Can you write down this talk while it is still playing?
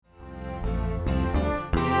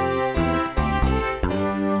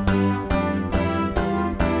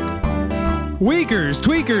Weakers,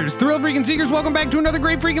 tweakers, thrill freaking seekers, welcome back to another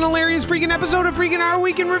great freaking hilarious freaking episode of freaking Our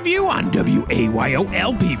Week in Review on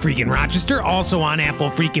WAYOLP freaking Rochester, also on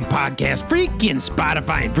Apple freaking Podcast, freaking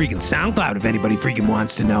Spotify, and freaking SoundCloud if anybody freaking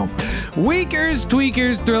wants to know. Weakers,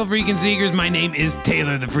 tweakers, thrill freaking seekers, my name is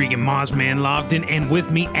Taylor the freaking Moss Man Lofton, and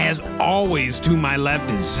with me as always to my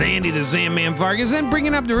left is Sandy the Sandman Fargus, and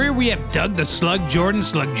bringing up the rear we have Doug the Slug Jordan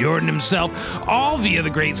himself, all via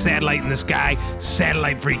the great satellite in the sky,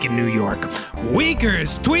 Satellite freaking New York.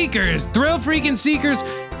 Weakers, tweakers, thrill freaking seekers,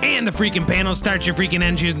 and the freaking panel, start your freaking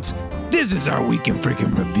engines. This is our Week in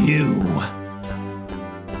Freaking Review.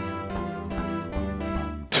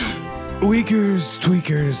 Weakers,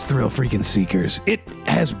 tweakers, thrill freaking seekers. It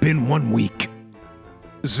has been 1 week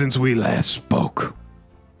since we last spoke.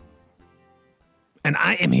 And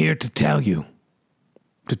I am here to tell you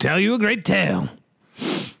a great tale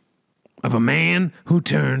of a man who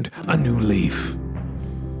turned a new leaf.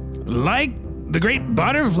 Like the great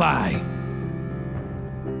butterfly,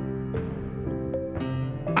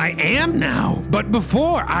 I am now, but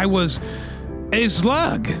before I was a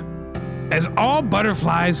slug, as all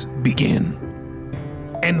butterflies begin.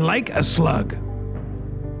 And like a slug,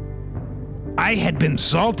 I had been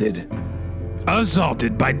assaulted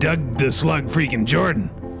by Doug the Slug freaking Jordan.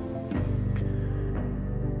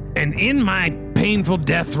 And in my painful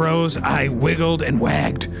death throes, I wiggled and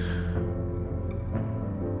wagged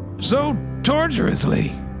so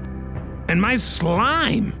torturously, and my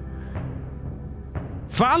slime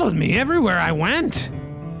followed me everywhere I went.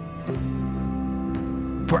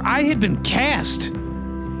 For I had been cast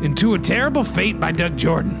into a terrible fate by Doug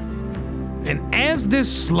Jordan. And as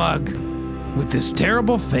this slug with this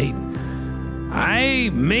terrible fate,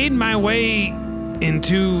 I made my way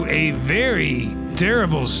into a very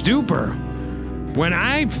terrible stupor when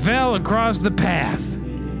I fell across the path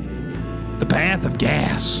of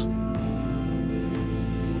gas.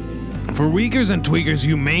 For weakers and tweakers,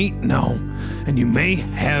 you may know, and you may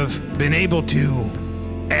have been able to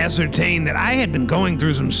ascertain that I had been going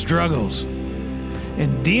through some struggles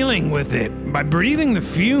and dealing with it by breathing the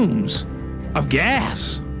fumes of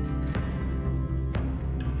gas.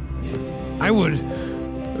 I would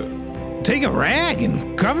take a rag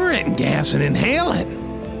and cover it in gas and inhale it.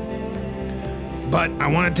 But I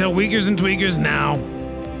want to tell weakers and tweakers now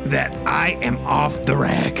that I am off the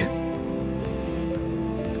rag.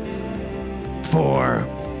 For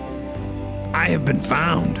I have been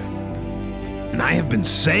found, and I have been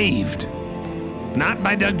saved, not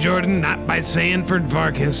by Doug Jordan, not by Sanford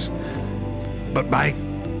Vargas, but by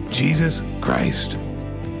Jesus Christ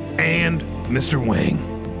and Mr. Wang.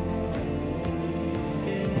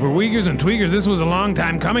 For weakers and tweakers, this was a long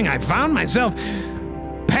time coming. I found myself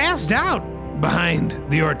passed out behind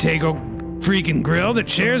the Ortega freaking grill that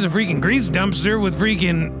shares a freaking grease dumpster with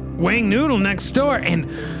freaking Wang Noodle next door, and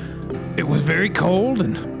it was very cold,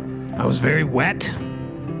 and I was very wet.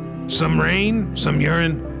 Some rain, some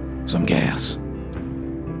urine, some gas.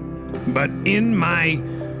 But in my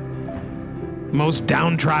most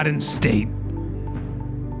downtrodden state,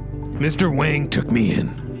 Mr. Wang took me in.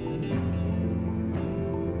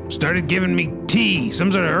 Started giving me tea,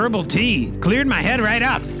 some sort of herbal tea. Cleared my head right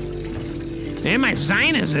up. And my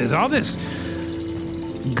sinuses. All this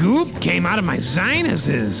goop came out of my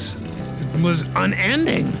sinuses. It was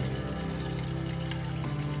unending.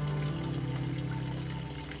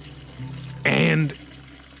 And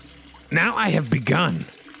now I have begun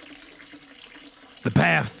the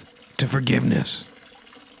path to forgiveness.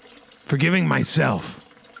 Forgiving myself.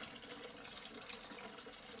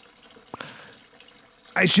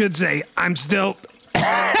 I should say, I'm still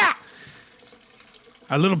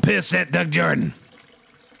a little pissed at Doug Jordan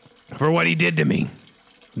for what he did to me.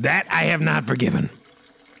 That I have not forgiven.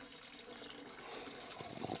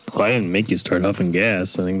 Well, I didn't make you start huffing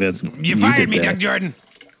gas. I think that's... You fired me, Doug Jordan.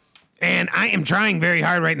 And I am trying very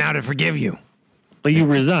hard right now to forgive you. But you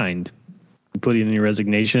resigned. You put in your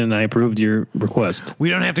resignation, and I approved your request. We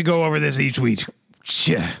don't have to go over this each week.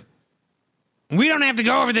 We don't have to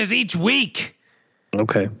go over this each week.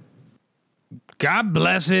 Okay. God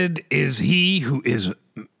blessed is he who is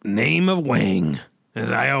name of Wang, as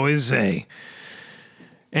I always say.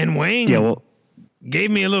 And Wang gave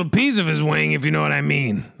me a little piece of his wang, if you know what I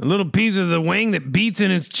mean. A little piece of the wang that beats in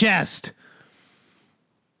his chest.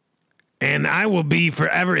 And I will be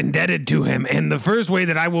forever indebted to him. And the first way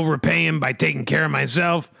that I will repay him by taking care of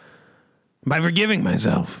myself, by forgiving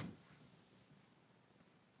myself.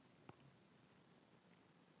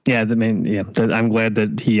 Yeah, I'm glad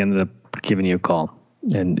that he ended up giving you a call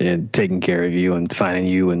and taking care of you and finding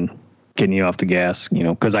you and getting you off the gas,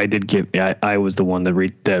 because I was the one that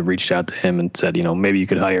reached out to him and said, maybe you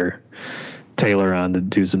could hire Taylor on to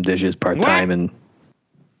do some dishes part-time. What? And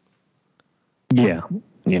yeah,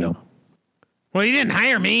 you know. Well, he didn't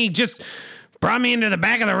hire me. He just brought me into the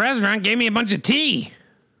back of the restaurant, gave me a bunch of tea,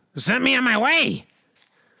 sent me on my way.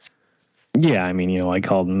 Yeah, I mean, you know, I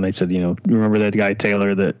called him. I said, you know, remember that guy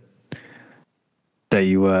Taylor that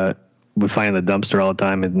you would find in the dumpster all the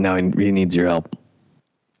time, and now he needs your help.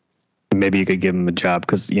 Maybe you could give him a job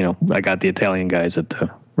because, you know, I got the Italian guys at the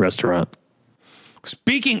restaurant.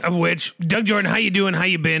 Speaking of which, Doug Jordan, how you doing? How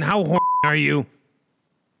you been? How horny are you?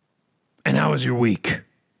 And how was your week?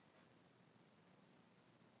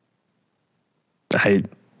 I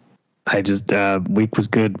just week was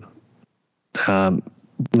good. Not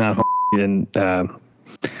horny, and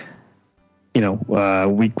you know,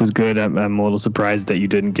 week was good. I'm a little surprised that you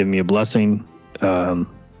didn't give me a blessing,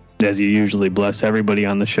 as you usually bless everybody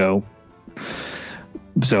on the show.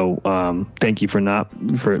 So thank you for not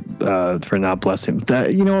blessing.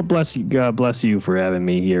 You know what? Bless you. God bless you for having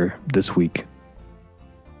me here this week.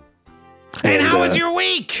 And how was your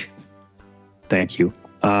week? Thank you.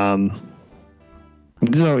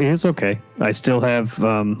 So it's okay. I still have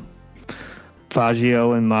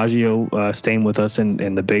Faggio and Maggio staying with us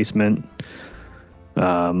in the basement.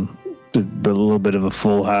 A little bit of a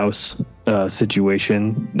full house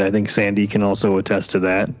situation. I think Sandy can also attest to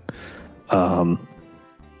that.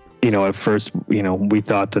 You know, at first, you know, we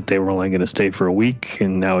thought that they were only going to stay for a week,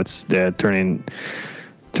 and now it's turning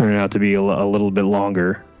out to be a little bit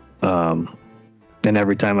longer. And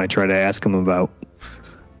every time I try to ask them about,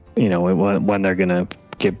 you know, when they're going to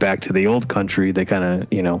get back to the old country, they kind of,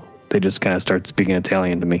 you know, they just kind of start speaking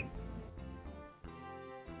Italian to me.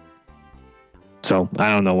 So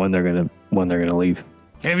I don't know when they're gonna leave.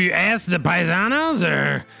 Have you asked the paisanos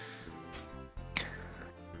or?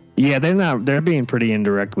 Yeah, they're being pretty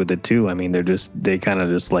indirect with it too. I mean, they kind of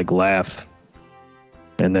just like laugh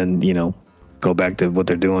and then, you know, go back to what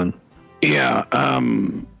they're doing. Yeah,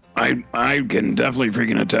 I can definitely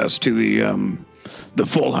freaking attest to the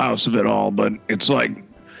full house of it all, but it's like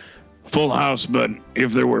full house, but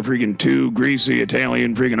if there were freaking two greasy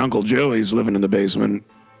Italian freaking Uncle Joeys living in the basement,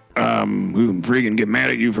 who freaking get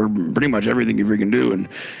mad at you for pretty much everything you freaking do and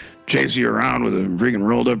chase you around with a freaking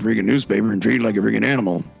rolled up freaking newspaper and treat you like a freaking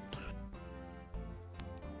animal.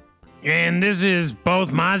 And this is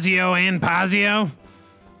both Maggio and Pazio?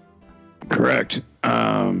 Correct.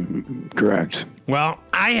 Correct. Well,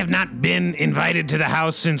 I have not been invited to the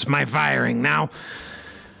house since my firing. Now,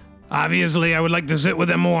 obviously, I would like to sit with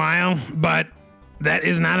them a while, but that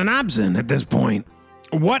is not an option at this point.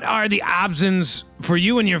 What are the options for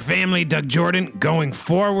you and your family, Doug Jordan, going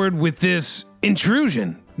forward with this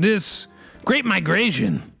intrusion, this great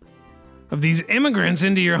migration of these immigrants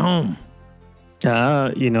into your home?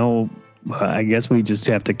 You know, I guess we just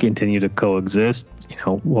have to continue to coexist. You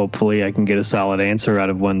know, hopefully I can get a solid answer out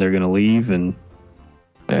of when they're going to leave, and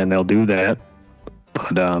they'll do that.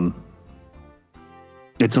 But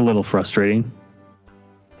it's a little frustrating.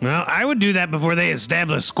 Well, I would do that before they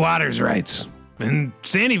establish squatters' rights. And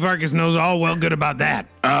Sandy Farkas knows all well good about that.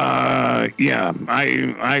 Yeah,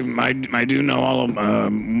 I do know all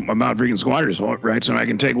about freaking squatters' rights, and I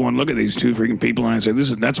can take one look at these two freaking people and I say,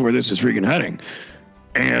 that's where this is freaking heading.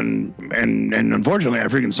 And unfortunately, I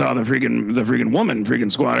freaking saw the freaking woman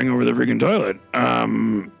freaking squatting over the freaking toilet.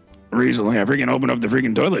 Recently, I freaking opened up the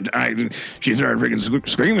freaking toilet. She started freaking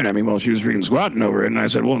screaming at me while she was freaking squatting over it, and I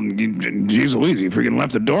said, "Well, geez Louise, you freaking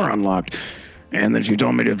left the door unlocked." And then she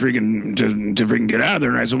told me to freaking get out of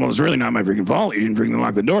there, and I said, "Well, it's really not my freaking fault. You didn't freaking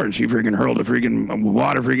lock the door." And she freaking hurled a freaking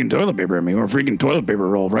wad of freaking toilet paper at me, or a freaking toilet paper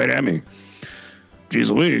roll right at me. Geez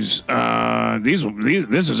Louise, this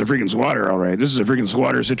is a freaking squatter, all right. This is a freaking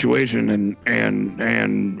squatter situation, and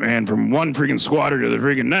from one freaking squatter to the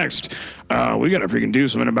freaking next, we got to freaking do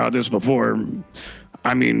something about this before.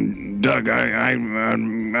 I mean, Doug, I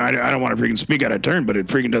don't want to freaking speak out of turn, but it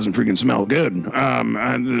freaking doesn't freaking smell good.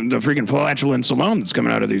 The freaking flatulence alone that's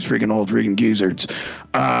coming out of these freaking old freaking geezers,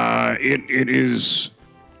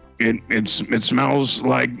 it smells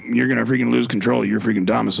like you're gonna freaking lose control of your freaking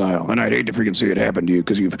domicile, and I'd hate to freaking see it happen to you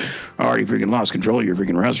because you've already freaking lost control of your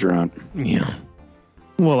freaking restaurant. Yeah.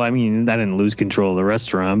 Well, I mean, I didn't lose control of the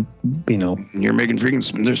restaurant. You know, you're making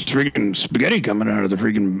there's freaking spaghetti coming out of the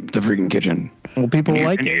freaking kitchen. Well, people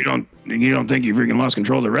like it. You don't think you freaking lost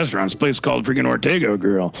control of the restaurant? This place called freaking Ortega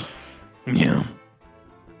Grill. Yeah.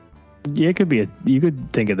 Yeah, it could be you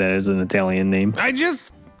could think of that as an Italian name. I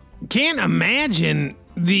just can't imagine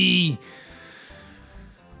the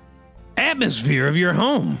atmosphere of your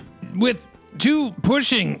home with two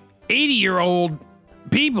pushing 80-year-old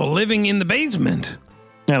people living in the basement.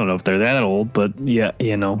 I don't know if they're that old, but yeah,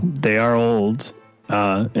 you know, they are old.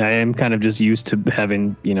 I am kind of just used to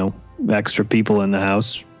having, extra people in the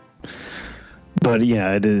house. But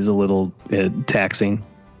yeah, it is a little taxing,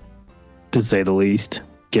 to say the least.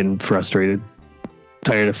 Getting frustrated,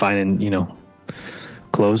 tired of finding,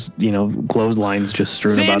 clotheslines just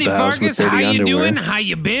strewn Sandy about the house Farkas, with dirty how you underwear. doing? How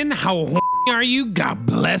you been? How are you? God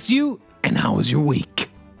bless you. And how was your week?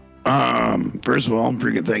 First of all,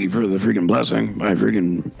 freaking thank you for the freaking blessing. I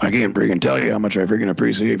can't freaking tell you how much I freaking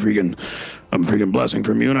appreciate a freaking blessing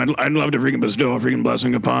from you, and I'd love to freaking bestow a freaking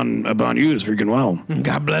blessing upon you as freaking well.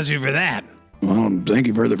 God bless you for that. Well, thank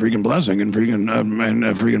you for the freaking blessing and freaking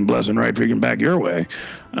freaking blessing right freaking back your way.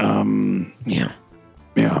 Yeah.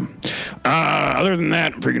 Yeah. Other than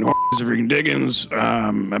that, freaking freaking Diggins.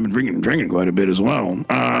 I've been freaking drinking quite a bit as well.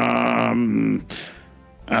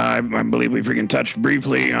 I believe we freaking touched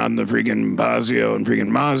briefly on the freaking Bazio and freaking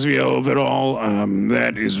Mazio of it all.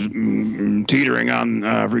 That is teetering on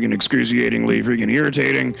freaking excruciatingly freaking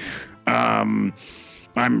irritating. I'm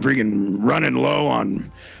freaking running low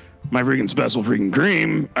on my freaking special freaking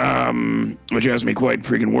cream, which has me quite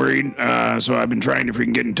freaking worried. So I've been trying to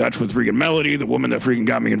freaking get in touch with freaking Melody, the woman that freaking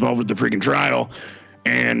got me involved with the freaking trial.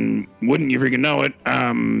 And wouldn't you freaking know it,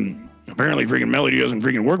 apparently freaking Melody doesn't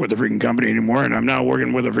freaking work with the freaking company anymore, and I'm now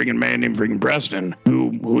working with a freaking man named freaking Preston,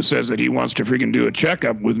 who says that he wants to freaking do a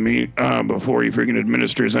checkup with me before he freaking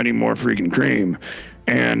administers any more freaking cream.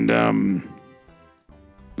 And,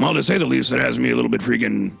 well, to say the least, it has me a little bit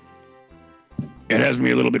freaking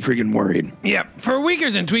worried. Yeah, for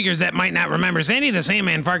weakers and tweakers that might not remember, Sandy the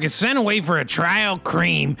Sandman Farkas sent away for a trial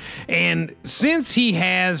cream, and since he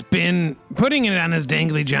has been putting it on his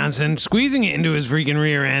dangly Johnson, squeezing it into his freaking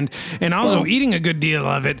rear end, and also eating a good deal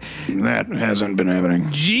of it, that hasn't been happening.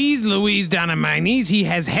 Geez Louise, down on my knees, he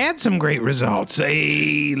has had some great results.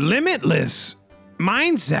 A limitless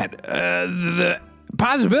mindset. The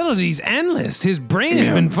possibilities endless. His brain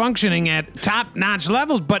has been functioning at top-notch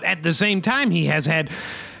levels, but at the same time, he has had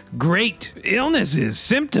great illnesses,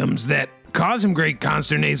 symptoms that cause him great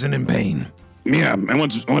consternation and pain. Yeah, and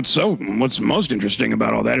what's most interesting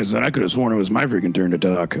about all that is that I could have sworn it was my freaking turn to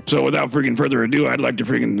talk. So without freaking further ado, I'd like to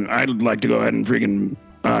go ahead and freaking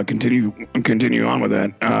continue on with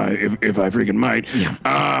that, if I freaking might. Yeah.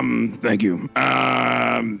 Thank you.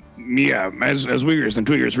 Yeah, as Uyghurs and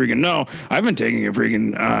Tweakers freaking know, I've been taking a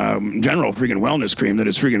freaking general freaking wellness cream that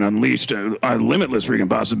has freaking unleashed limitless freaking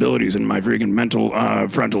possibilities in my freaking mental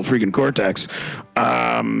frontal freaking cortex.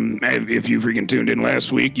 If you freaking tuned in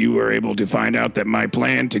last week, you were able to find out that my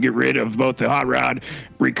plan to get rid of both the hot rod,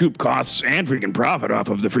 recoup costs, and freaking profit off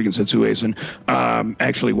of the freaking situation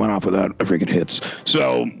actually went off without a freaking hits.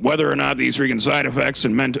 So whether or not these freaking side effects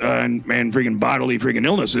and freaking bodily freaking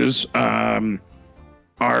illnesses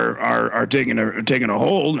are taking a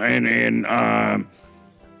hold, and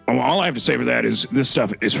all I have to say for that is this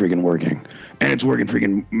stuff is freaking working, and it's working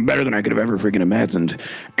freaking better than I could have ever freaking imagined.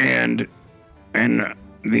 And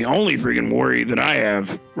the only freaking worry that I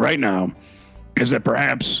have right now is that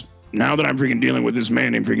perhaps now that I'm freaking dealing with this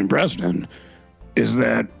man named freaking Preston, is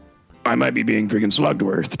that I might be being freaking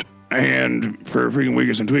Slugworthed. And for freaking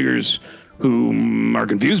Uyghurs and Tweakers who are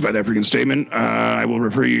confused by that freaking statement, I will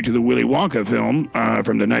refer you to the Willy Wonka film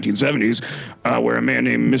from the 1970s, where a man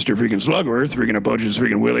named Mr. freaking Slugworth freaking approaches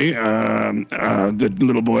freaking Willy, the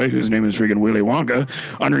little boy whose name is freaking Willy Wonka,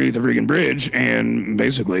 underneath a freaking bridge, and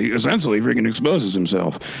essentially freaking exposes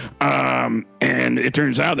himself. And it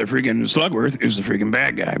turns out that freaking Slugworth is the freaking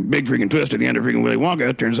bad guy. Big freaking twist at the end of freaking Willy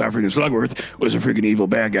Wonka. Turns out freaking Slugworth was a freaking evil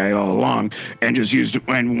bad guy all along, and just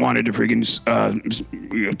wanted to freaking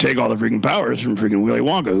take all the freaking powers from freaking Willy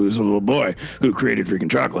Wonka, who's a little boy who created freaking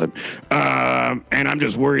chocolate. And I'm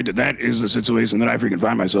just worried that is the situation that I freaking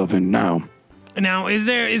find myself in now. Now,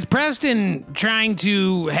 is Preston trying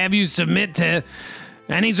to have you submit to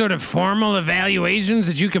any sort of formal evaluations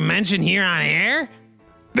that you can mention here on air?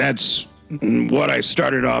 That's what I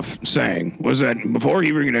started off saying, was that before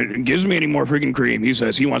he freaking gives me any more freaking cream, he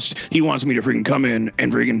says he wants me to freaking come in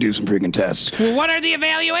and freaking do some freaking tests. Well, what are the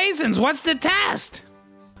evaluations? What's the test?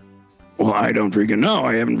 Well, I don't freaking know.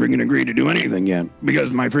 I haven't freaking agreed to do anything yet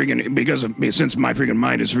since my freaking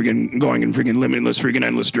mind is freaking going in freaking limitless freaking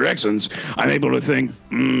endless directions. I'm able to think,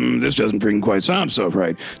 this doesn't freaking quite sound so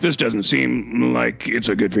right. This doesn't seem like it's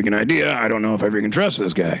a good freaking idea. I don't know if I freaking trust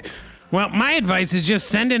this guy. Well, my advice is just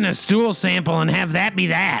send in a stool sample and have that be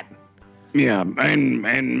that. Yeah,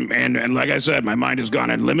 and like I said, my mind has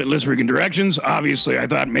gone in limitless freaking directions. Obviously, I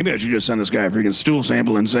thought maybe I should just send this guy a freaking stool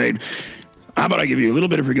sample and say, how about I give you a little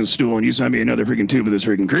bit of freaking stool and you send me another freaking tube of this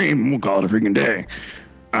freaking cream and we'll call it a freaking day.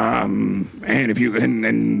 And if you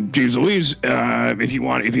and geez Louise, if you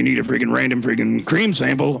need a freaking random freaking cream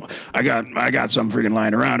sample, I got some freaking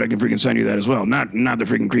lying around. I can freaking send you that as well. Not the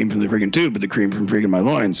freaking cream from the freaking tube, but the cream from freaking my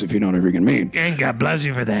loins, if you know what I freaking mean. And God bless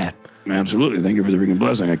you for that. Absolutely. Thank you for the freaking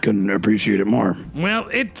blessing. I couldn't appreciate it more. Well,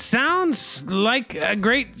 it sounds like a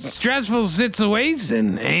great stressful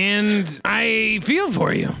situation, and I feel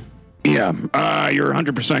for you. Yeah, you're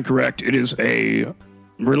 100% correct. It is a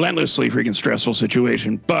relentlessly freaking stressful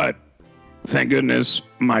situation, but thank goodness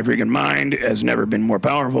my freaking mind has never been more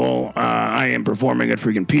powerful. I am performing at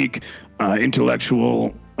freaking peak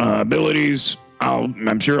intellectual abilities.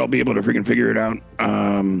 I'm sure I'll be able to freaking figure it out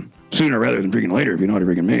sooner rather than freaking later, if you know what I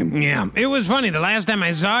freaking mean. Yeah, it was funny. The last time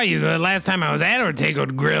I saw you, the last time I was at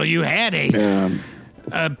Ortego Grill, you had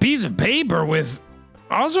a piece of paper with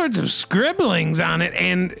all sorts of scribblings on it,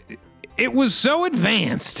 and it was so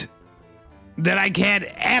advanced that I had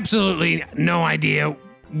absolutely no idea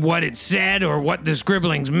what it said or what the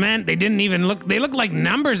scribblings meant. They didn't even they looked like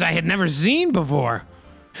numbers I had never seen before.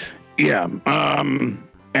 Yeah,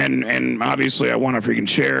 and obviously I want to freaking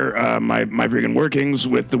share my freaking workings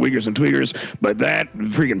with the Uyghurs and Tweakers, but that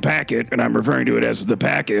freaking packet, and I'm referring to it as the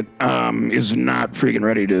packet, is not freaking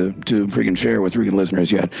ready to freaking share with freaking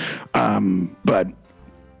listeners yet. But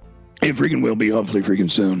it freaking will be hopefully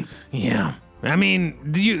freaking soon. Yeah. I mean,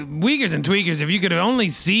 Uyghurs and Tweakers, if you could only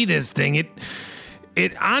see this thing,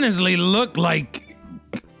 it honestly looked like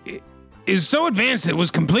it is so advanced it was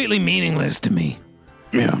completely meaningless to me.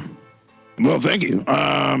 Yeah. Well, thank you. Yeah,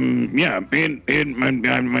 I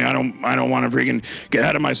don't want to freaking get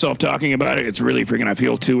out of myself talking about it. It's really freaking, I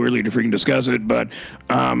feel too early to freaking discuss it, but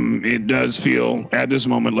it does feel at this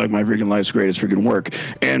moment like my freaking life's greatest freaking work.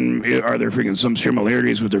 And are there freaking some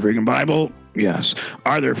similarities with the freaking Bible? Yes.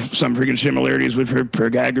 Are there some freaking similarities with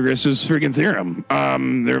Pythagoras' freaking theorem?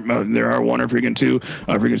 There are one or freaking two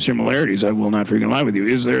freaking similarities. I will not freaking lie with you.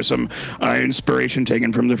 Is there some inspiration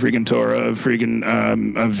taken from the freaking Torah of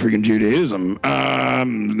freaking Judaism?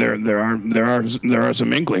 There are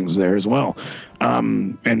some inklings there as well.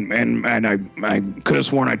 And I could have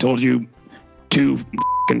sworn I told you 2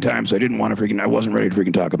 times I wasn't ready to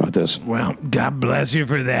freaking talk about this. Well, God bless you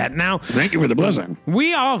for that. Now, thank you for the blessing.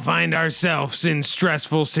 We all find ourselves in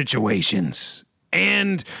stressful situations.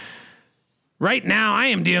 And right now I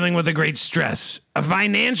am dealing with a great stress, a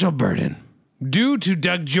financial burden due to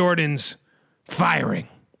Doug Jordan's firing.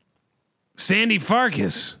 Sandy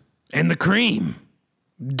Farkas and the Cream.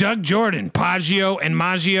 Doug Jordan, Paggio and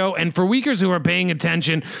Maggio, and for weakers who are paying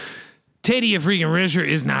attention, Teddy freaking Risher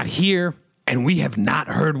is not here. And we have not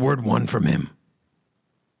heard word one from him.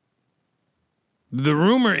 The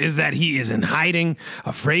rumor is that he is in hiding,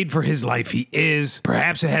 afraid for his life. He is.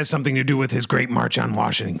 Perhaps it has something to do with his great march on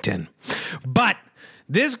Washington. But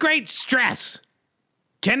this great stress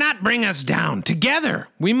cannot bring us down. Together,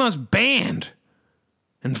 we must band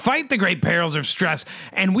and fight the great perils of stress.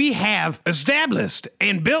 And we have established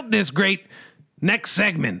and built this great next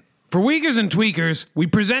segment. For Uyghurs and Tweakers, we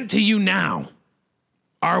present to you now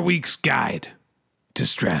our week's guide to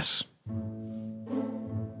stress.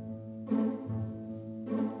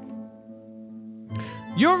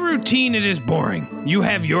 Your routine, it is boring. You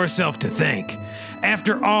have yourself to thank.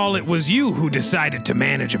 After all, it was you who decided to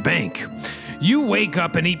manage a bank. You wake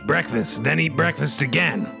up and eat breakfast, then eat breakfast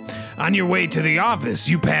again. On your way to the office,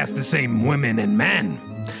 you pass the same women and men.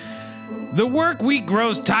 The work week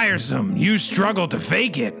grows tiresome. You struggle to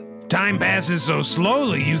fake it. Time passes so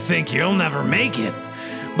slowly, you think you'll never make it.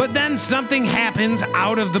 But then something happens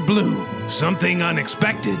out of the blue, something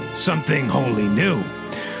unexpected, something wholly new.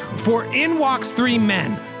 For in walks 3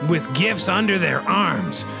 men with gifts under their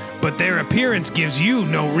arms, but their appearance gives you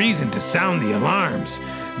no reason to sound the alarms.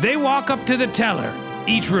 They walk up to the teller,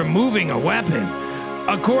 each removing a weapon.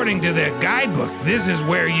 According to their guidebook, this is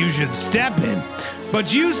where you should step in.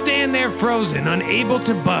 But you stand there frozen, unable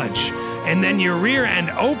to budge, and then your rear end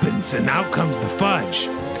opens and out comes the fudge.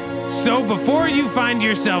 So before you find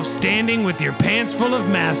yourself standing with your pants full of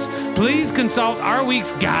mess, please consult our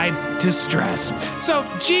week's guide to stress. So,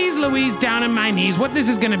 geez Louise, down on my knees, what this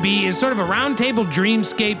is going to be is sort of a roundtable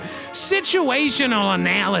dreamscape situational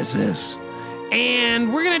analysis.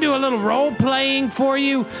 And we're going to do a little role playing for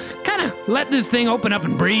you, kind of let this thing open up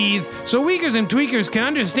and breathe so Uyghurs and Tweakers can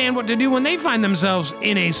understand what to do when they find themselves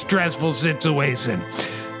in a stressful situation.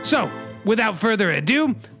 So, without further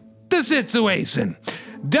ado, the situation.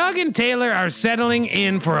 Doug and Taylor are settling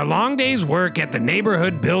in for a long day's work at the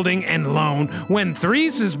neighborhood building and loan when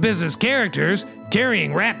 3 suspicious characters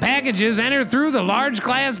carrying wrapped packages enter through the large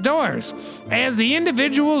glass doors. As the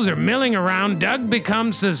individuals are milling around, Doug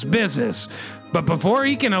becomes suspicious. But before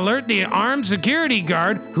he can alert the armed security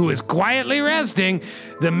guard, who is quietly resting,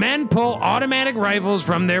 the men pull automatic rifles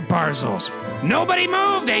from their parcels. "Nobody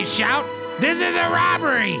move," they shout. "This is a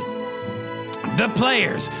robbery." The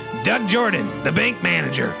players: Doug Jordan, the bank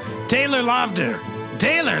manager; Taylor Lofton,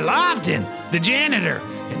 the janitor;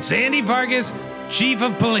 and Sandy Vargas, chief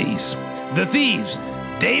of police. The thieves: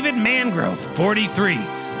 David Mangrowth, 43,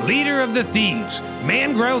 leader of the thieves.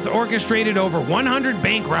 Mangrowth orchestrated over 100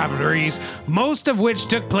 bank robberies, most of which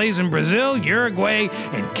took place in Brazil, Uruguay,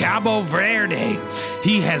 and Cabo Verde.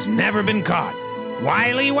 He has never been caught.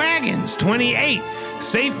 Wiley Wagons, 28,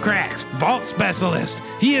 safecrack vault specialist.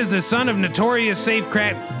 He is the son of notorious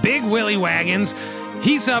safecrack Big Willie Wagons.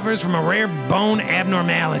 He suffers from a rare bone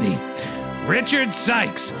abnormality. Richard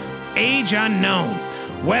Sykes, age unknown,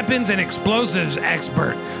 weapons and explosives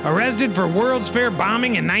expert, arrested for World's Fair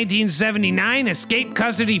bombing in 1979, escaped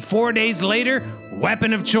custody 4 days later,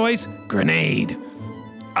 weapon of choice, grenade.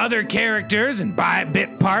 Other characters and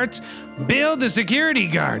bit parts: Bill the security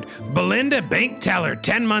guard, Belinda bank teller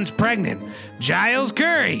 10 months pregnant, Giles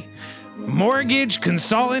Curry, mortgage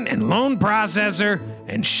consultant and loan processor,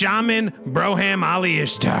 and Shaman Broham Ali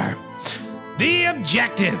Ishtar. The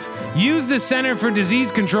objective: use the Center for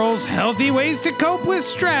Disease Control's healthy ways to cope with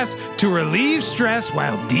stress to relieve stress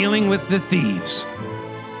while dealing with the thieves.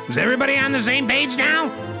 Is everybody on the same page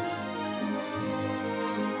now?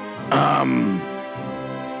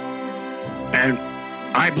 And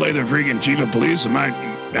I play the freaking chief of police. Am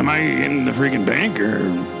I in the freaking bank or?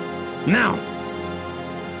 No.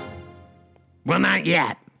 Well, not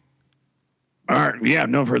yet. All right, yeah,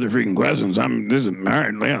 no further freaking questions. All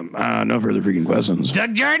right, yeah, no further freaking questions.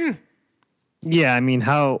 Doug Jordan? Yeah, I mean,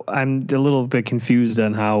 I'm a little bit confused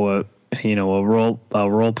on how a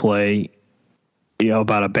role play,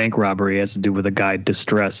 about a bank robbery has to do with a guy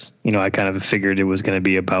distress. I kind of figured it was going to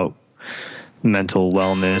be about mental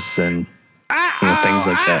wellness and things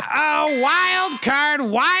like that.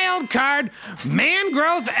 Wild card.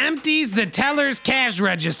 Mangrowth empties the teller's cash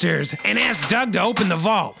registers and asks Doug to open the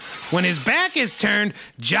vault. When his back is turned,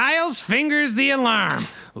 Giles fingers the alarm.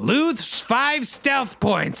 Loses 5 stealth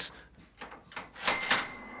points.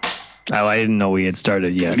 Oh, I didn't know we had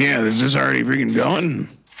started yet. Yeah, is this already freaking going?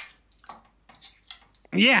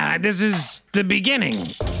 Yeah, this is the beginning.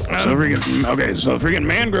 So freaking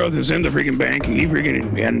Mangrowth is in the freaking bank.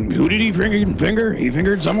 And who did he freaking finger? He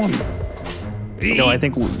fingered someone. I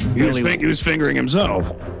think he was fingering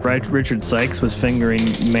himself. Right, Richard Sykes was fingering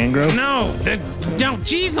Mangrove. No,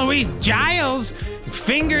 geez Louise, Giles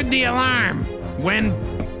fingered the alarm when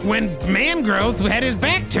Mangrowth had his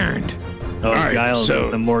back turned. Oh, right, Giles is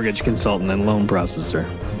the mortgage consultant and loan processor.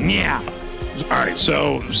 Yeah. All right,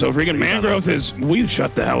 so freaking Mangrowth is. Will you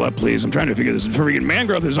shut the hell up, please? I'm trying to figure this. Freaking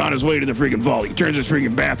Mangrowth is on his way to the freaking vault. He turns his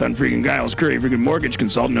freaking bath on freaking Giles Curry, freaking mortgage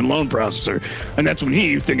consultant and loan processor, and that's when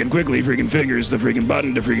he, thinking quickly, freaking fingers the freaking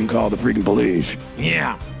button to freaking call the freaking police.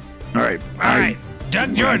 Yeah. All right.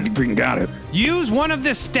 Doug Jordan. I freaking got it. Use one of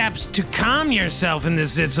the steps to calm yourself in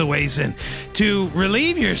this situation, to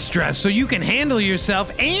relieve your stress, so you can handle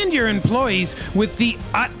yourself and your employees with the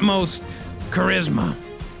utmost charisma.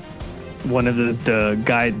 One of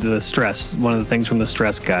the stress, one of the things from the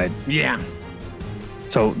stress guide. Yeah.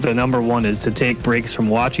 So the number 1 is to take breaks from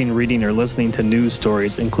watching, reading, or listening to news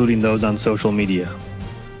stories, including those on social media.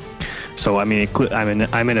 So I mean,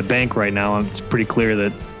 I'm in a bank right now. It's pretty clear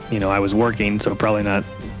that I was working, so probably not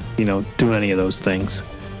doing any of those things.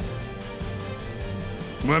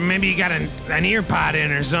 Well, maybe you got an ear pod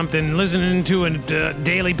in or something, listening to a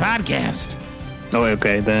daily podcast. Oh,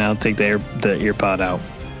 okay. Then I'll take the ear pod out.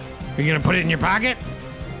 Are you going to put it in your pocket?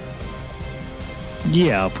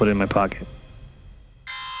 Yeah, I'll put it in my pocket.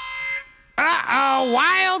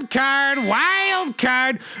 Wild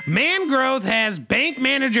card. Mangrowth has bank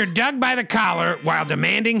manager Doug by the collar while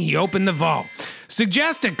demanding he open the vault.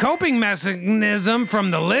 Suggest a coping mechanism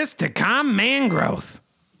from the list to calm Mangrowth.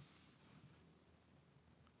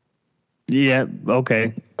 Yeah,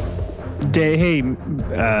 okay. Hey,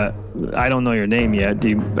 I don't know your name yet.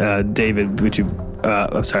 David, would you...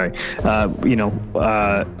 sorry.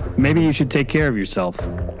 Maybe you should take care of yourself.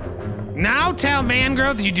 Now tell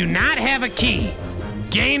Mangrowth you do not have a key.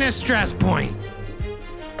 Gain a stress point.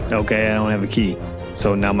 Okay, I don't have a key.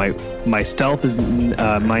 So now my stealth is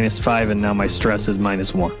 -5, and now my stress is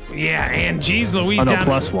 -1. Yeah, and geez Louise.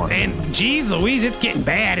 +1. And geez Louise, it's getting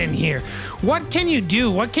bad in here. What can you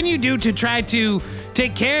do? What can you do to try to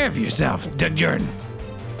take care of yourself, Doug Jordan?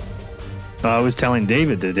 I was telling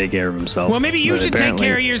David to take care of himself. Well, maybe you should take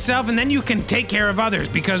care of yourself, and then you can take care of others.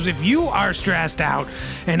 Because if you are stressed out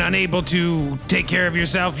and unable to take care of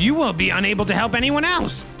yourself, you will be unable to help anyone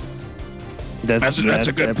else. That's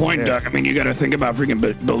a good point, Doug. I mean, you got to think about freaking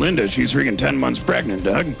Belinda. She's freaking 10 months pregnant,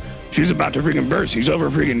 Doug. She's about to freaking burst. She's over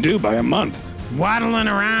freaking due by a month. Waddling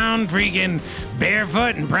around, freaking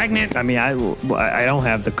barefoot and pregnant. I mean, I don't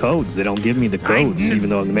have the codes. They don't give me the codes, even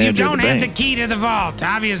though I'm the manager of the bank. You don't have the key to the vault.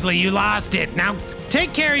 Obviously, you lost it. Now,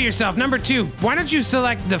 take care of yourself. Number 2, why don't you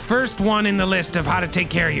select the first one in the list of how to take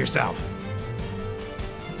care of yourself?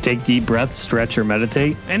 Take deep breaths, stretch, or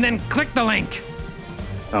meditate. And then click the link.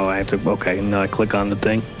 Oh, I have to. Okay, now I click on the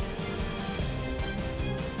thing.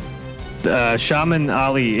 Shaman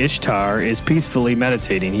Ali Ishtar is peacefully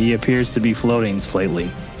meditating. He appears to be floating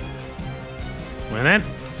slightly. Well, that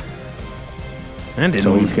didn't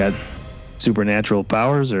So he's got supernatural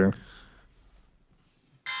powers, or?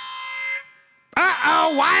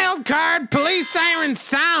 Uh-oh, wild card, police sirens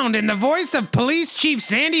sound, and the voice of Police Chief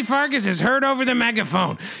Sandy Farkas is heard over the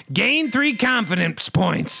megaphone. Gain 3 confidence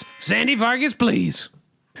points. Sandy Farkas, please.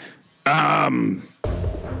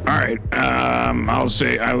 All right.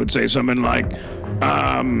 I would say something like,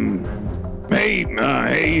 hey,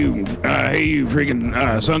 you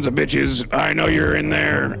freaking sons of bitches! I know you're in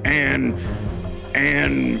there, and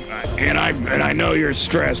I know you're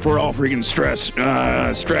stressed. We're all freaking stressed.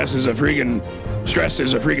 Stress is a freaking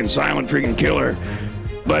silent freaking killer.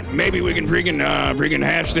 But maybe we can freaking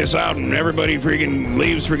hash this out, and everybody freaking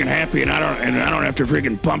leaves freaking happy, and I don't have to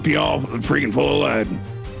freaking pump you all freaking full of lead.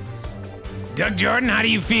 Doug Jordan, how do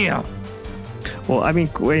you feel? Well, I mean,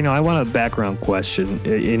 I want a background question.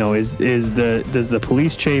 Does the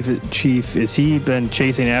police chief, is he been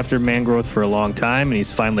chasing after Mangrowth for a long time, and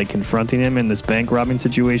he's finally confronting him in this bank robbing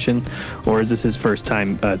situation, or is this his first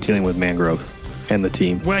time dealing with Mangrowth and the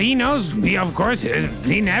team? Well, he knows.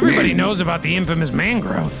 Everybody knows about the infamous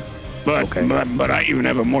Mangrowth. But I even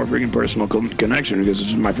have a more freaking personal connection because this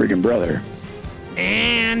is my freaking brother.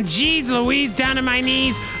 And geez Louise, down to my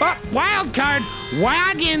knees. Oh, wild card.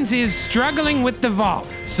 Waggins is struggling with the vault.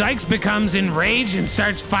 Sykes becomes enraged and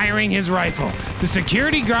starts firing his rifle. The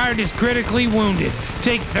security guard is critically wounded.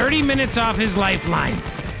 Take 30 minutes off his lifeline.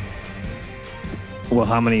 Well,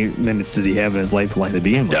 how many minutes did he have in his lifeline to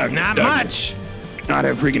begin with? Not much. Not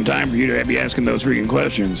have freaking time for you to be asking those freaking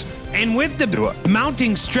questions. And with the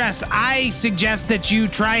mounting stress, I suggest that you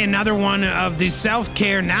try another one of the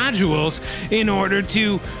self-care nodules in order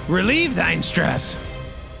to relieve thine stress.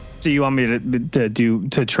 So you want me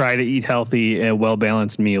to try to eat healthy and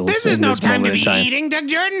well-balanced meals? This is no time to be eating, Doug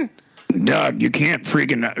Jordan. Doug, you can't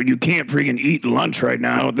freaking eat lunch right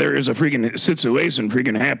now. There is a freaking situation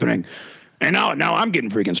freaking happening. And now I'm getting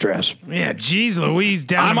freaking stressed. Yeah, geez Louise,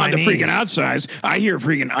 down I'm to my on the knees. freaking outsides. I hear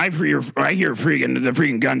freaking the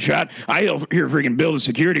freaking gunshot. I hear freaking Bill, the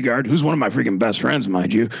security guard, who's one of my freaking best friends,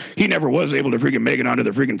 mind you. He never was able to freaking make it onto the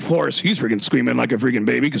freaking force. He's freaking screaming like a freaking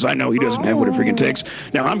baby because I know he doesn't have what it freaking takes.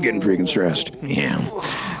 Now I'm getting freaking stressed. Yeah.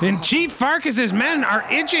 And Chief Farkas's men are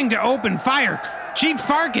itching to open fire. Chief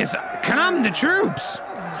Farkas, calm the troops.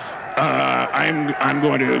 I'm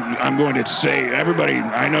going to say, everybody,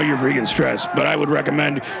 I know you're freaking stressed, but I would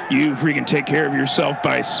recommend you freaking take care of yourself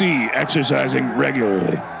by exercising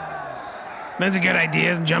regularly. That's a good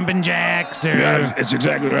idea. Jumping jacks or... Yeah, it's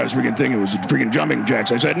exactly what I was freaking thinking. It was freaking jumping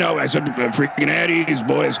jacks. I said freaking at ease,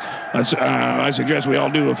 boys. I suggest we all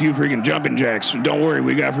do a few freaking jumping jacks. Don't worry,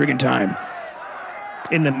 we got freaking time.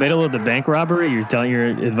 In the middle of the bank robbery, you're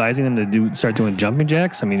advising them to start doing jumping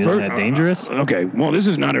jacks? I mean, isn't that dangerous? Okay, well, this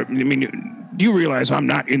is not do you realize I'm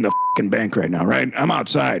not in the fucking bank right now, right? I'm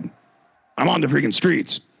outside. I'm on the freaking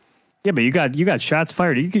streets. Yeah, but you got shots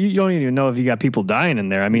fired. You don't even know if you got people dying in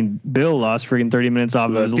there. I mean, Bill lost freaking 30 minutes off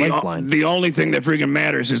of his lifeline. The only thing that freaking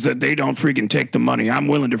matters is that they don't freaking take the money. I'm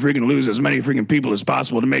willing to freaking lose as many freaking people as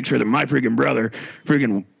possible to make sure that my freaking brother,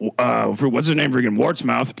 freaking, what's his name, freaking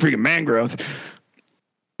Wartsmouth, freaking Mangrowth,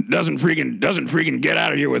 doesn't freaking get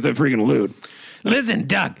out of here with the freaking loot. Listen,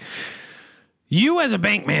 Doug, you as a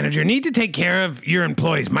bank manager need to take care of your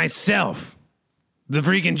employees. Myself, the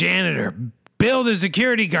freaking janitor, Bill, the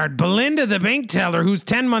security guard, Belinda, the bank teller, who's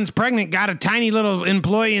 10 months pregnant, got a tiny little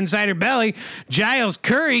employee inside her belly, Giles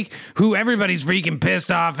Curry, who everybody's freaking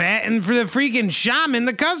pissed off at, and for the freaking shaman,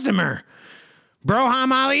 the customer,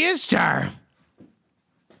 Broham Ali Ishtar.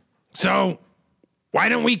 So, why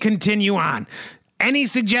don't we continue on? Any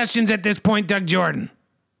suggestions at this point, Doug Jordan?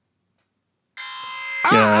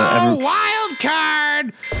 Wild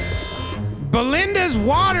card! Belinda's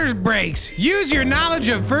water breaks. Use your knowledge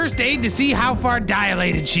of first aid to see how far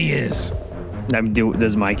dilated she is.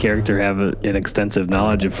 Does my character have an extensive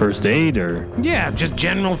knowledge of first aid, or? Yeah, just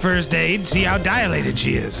general first aid. See how dilated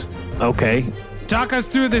she is. Okay. Talk us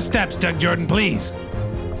through the steps, Doug Jordan, please.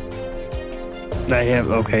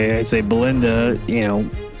 I say, Belinda,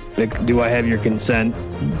 do I have your consent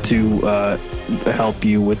to help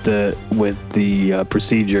you with the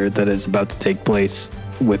procedure that is about to take place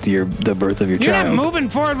with the birth of your You're child? not moving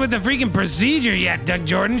forward with the freaking procedure yet, Doug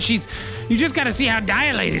Jordan. You just got to see how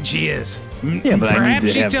dilated she is. Yeah, but perhaps I need to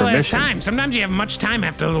she have still has permission. time. Sometimes you have much time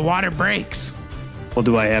after the water breaks. Well,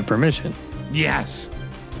 do I have permission? Yes.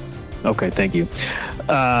 Okay, thank you.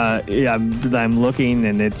 Yeah, I'm looking,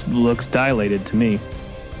 and it looks dilated to me.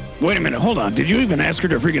 Wait a minute, hold on. Did you even ask her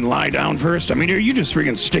to freaking lie down first? I mean, are you just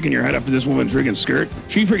freaking sticking your head up to this woman's freaking skirt?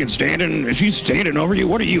 She's freaking standing. Is she standing over you?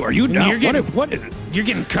 What are you? Are you down? You're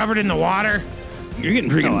getting covered in the water. You're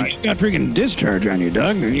getting freaking. You got freaking discharge on you,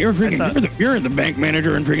 Doug. And you're freaking. You're the bank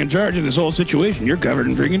manager and freaking charge of this whole situation. You're covered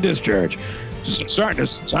in freaking discharge. It's starting to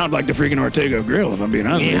sound like the freaking Ortega Grill, if I'm being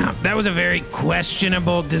honest. Yeah, that was a very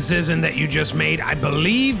questionable decision that you just made, I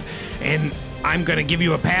believe, and I'm going to give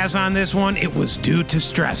you a pass on this one. It was due to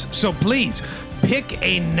stress. So please pick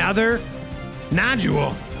another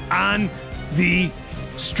nodule on the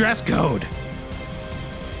stress code.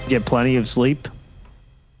 Get plenty of sleep.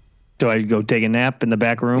 Do I go take a nap in the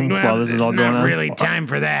back room while this is all going on? Not really time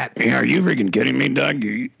for that. Yeah, are you freaking kidding me, Doug?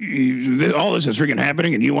 All this is freaking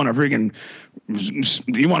happening, and you want to freaking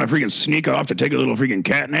sneak off to take a little freaking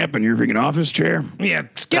cat nap in your freaking office chair? Yeah,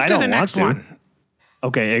 skip to the next one.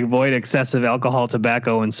 Okay, avoid excessive alcohol,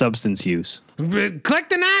 tobacco, and substance use. Click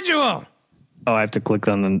the nodule. Oh, I have to click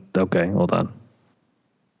on the... Okay, hold on.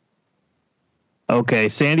 Okay,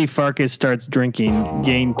 Sandy Farkas starts drinking,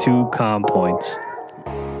 gain 2 calm points.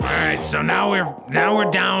 All right, so now we're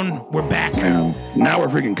down. We're back. Yeah. Now we're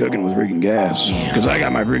freaking cooking with freaking gas. Because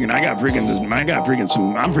I'm freaking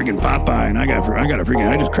Popeye, and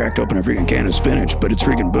I just cracked open a freaking can of spinach, but it's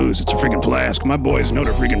freaking booze. It's a freaking flask. My boys know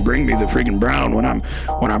to freaking bring me the freaking brown when I'm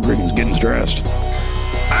freaking getting stressed. Isn't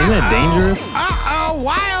that dangerous?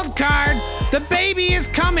 Wild card. The baby is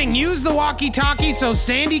coming. Use the walkie-talkie so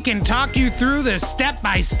Sandy can talk you through the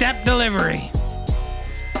step-by-step delivery.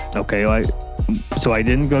 Okay, so I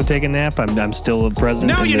didn't go take a nap. I'm still present.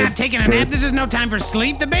 No, you're not taking a nap. This is no time for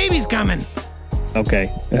sleep. The baby's coming. Okay.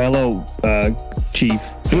 Hello, Chief.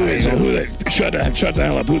 Who is it? Shut the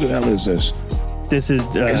hell up. Who the hell is this? This is.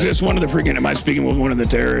 Is this one of the freaking? Am I speaking with one of the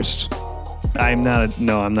terrorists? I'm not.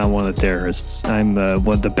 No, I'm not one of the terrorists. I'm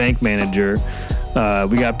the bank manager.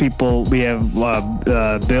 We got people. We have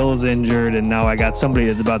Bill's injured, and now I got somebody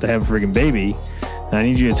that's about to have a freaking baby. And I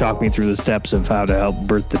need you to talk me through the steps of how to help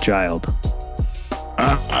birth the child.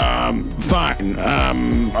 Fine.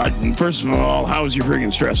 First of all, how's your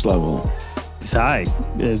freaking stress level? It's high,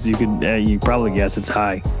 as you could you probably guess. It's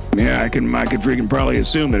high. Yeah, I could freaking probably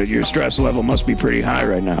assume that your stress level must be pretty high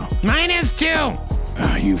right now. Mine is too.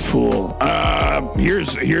 You fool.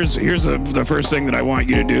 Here's the first thing that I want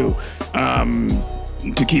you to do.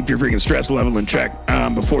 To keep your freaking stress level in check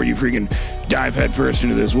before you freaking dive head first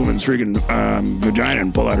into this woman's freaking vagina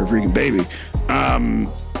and pull out her freaking baby.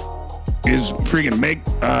 Is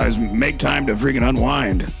make time to freaking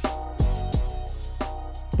unwind.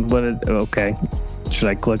 Okay. Should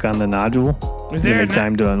I click on the nodule? Is there make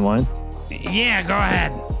time to unwind? Yeah, go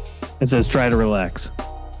ahead. It says try to relax.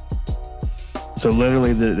 So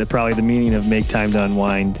literally, probably the meaning of make time to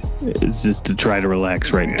unwind is just to try to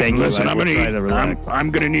relax, right? Thank you. Listen, I'm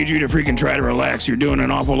gonna need you to freaking try to relax. You're doing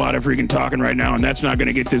an awful lot of freaking talking right now, and that's not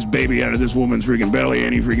gonna get this baby out of this woman's freaking belly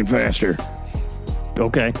any freaking faster.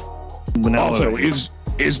 Okay. Also, is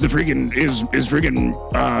freaking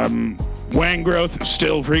Wang growth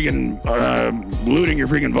still freaking looting your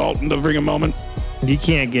freaking vault in the freaking moment? You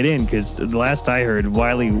can't get in because the last I heard,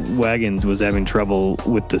 Wiley Wagons was having trouble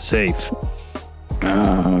with the safe.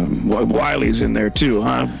 Wiley's in there too,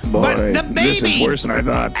 huh? Boy, but the baby, this is worse than I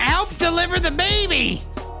thought. Help deliver the baby.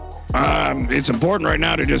 It's important right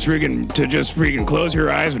now to just freaking close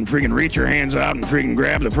your eyes and freaking reach your hands out and freaking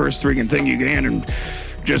grab the first freaking thing you can and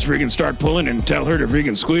just freaking start pulling and tell her to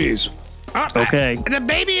freaking squeeze. Okay. The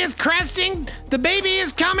baby is cresting. The baby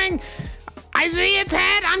is coming. I see its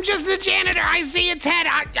head. I'm just the janitor. I see its head.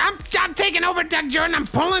 I'm taking over, Doug Jordan. I'm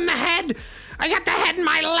pulling the head. I got the head in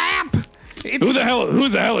my lap. Who the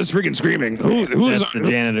hell is freaking screaming? That's the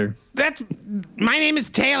janitor. My name is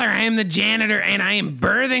Taylor. I am the janitor, and I am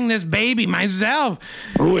birthing this baby myself.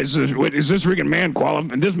 Who is this? Is this freaking man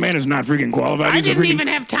qualified? This man is not freaking qualified. I didn't even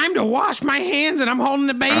have time to wash my hands, and I'm holding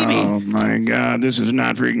the baby. Oh my God, this is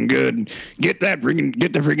not freaking good. Get the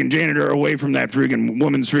freaking janitor away from that freaking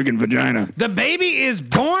woman's freaking vagina. The baby is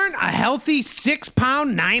born a healthy 6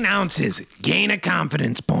 pounds 9 ounces. Gain a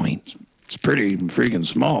confidence point. It's pretty freaking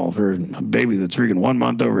small for a baby that's freaking 1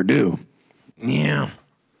 month overdue. Yeah.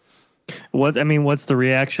 What's the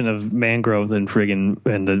reaction of Mangrove and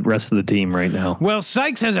the rest of the team right now? Well,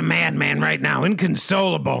 Sykes has a madman right now,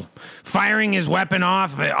 inconsolable, firing his weapon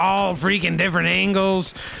off at all freaking different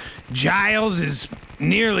angles. Giles is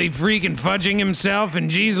nearly freaking fudging himself, and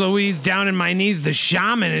geez Louise, down in my knees, the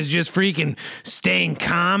shaman is just freaking staying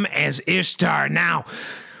calm as Ishtar. Now,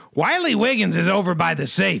 Wiley Wiggins is over by the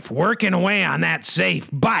safe, working away on that safe,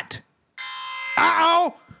 but...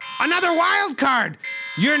 Uh-oh! Another wild card!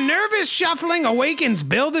 Your nervous shuffling awakens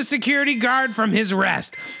Bill the security guard from his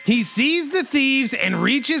rest. He sees the thieves and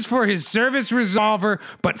reaches for his service revolver,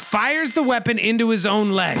 but fires the weapon into his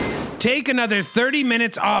own leg. Take another 30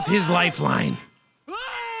 minutes off his lifeline.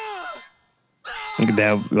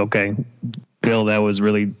 Okay. Bill, that was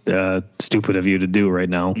really stupid of you to do right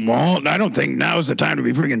now. Well, I don't think now is the time to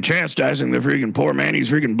be freaking chastising the freaking poor man.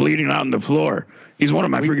 He's freaking bleeding out on the floor. He's one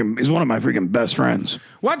of my freaking best friends.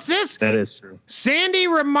 What's this? That is true. Sandy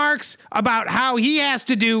remarks about how he has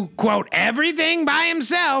to do, quote, everything by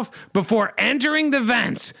himself before entering the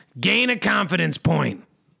vents. Gain a confidence point.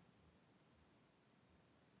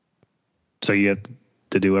 So you have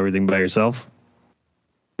to do everything by yourself?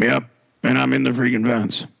 Yep. And I'm in the freaking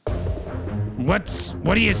vents. What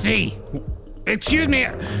do you see? Excuse me,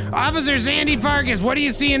 Officer Sandy Farkas, what do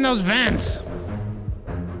you see in those vents?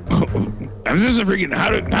 Is this a freaking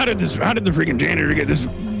how did the freaking janitor get this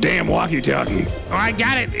damn walkie-talkie? Oh, I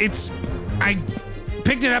got it. I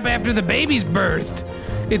picked it up after the baby's birthed.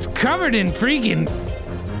 It's covered in freaking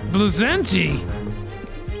placenta.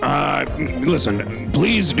 Listen,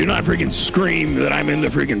 please do not freaking scream that I'm in the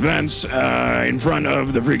freaking vents in front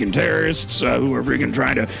of the freaking terrorists who are freaking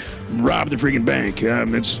trying to rob the freaking bank.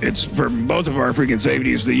 It's for both of our freaking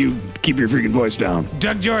safeties that you keep your freaking voice down.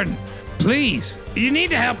 Doug Jordan, please, you need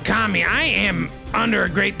to help calm me. I am under a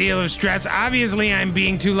great deal of stress. Obviously, I'm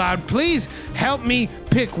being too loud. Please help me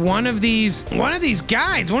pick one of these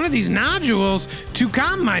guides, one of these nodules to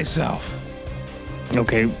calm myself.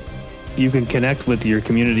 Okay. You can connect with your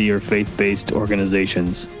community or faith-based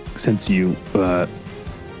organizations since you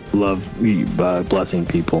love blessing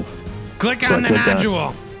people. Click on the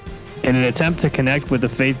nodule. In an attempt to connect with a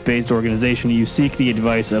faith-based organization, you seek the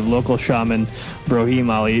advice of local shaman Broham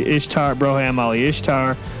Ali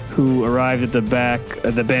Ishtar, who arrived at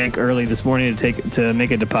the bank early this morning to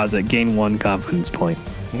make a deposit. Gain 1 confidence point.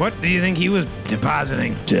 What do you think he was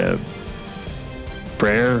depositing?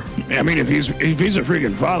 Prayer. I mean, if he's a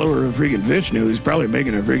freaking follower of freaking Vishnu, he's probably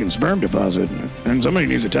making a freaking sperm deposit, and somebody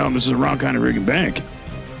needs to tell him this is the wrong kind of freaking bank.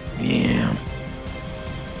 Yeah.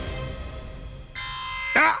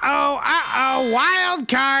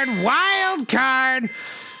 Wild card.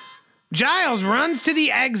 Giles runs to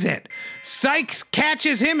the exit. Sykes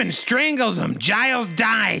catches him and strangles him. Giles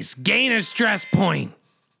dies. Gain a stress point.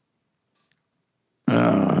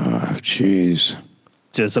 Jeez.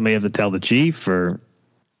 Does somebody have to tell the chief, or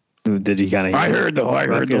did he kind of? I heard the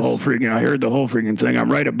whole freaking thing.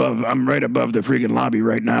 I'm right above the freaking lobby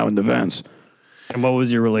right now in the vents. And what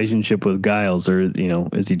was your relationship with Giles, or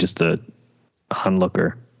is he just a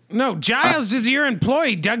onlooker? No, Giles is your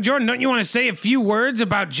employee. Doug Jordan, don't you want to say a few words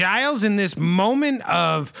about Giles in this moment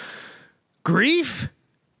of grief?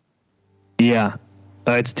 Yeah,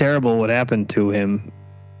 it's terrible what happened to him.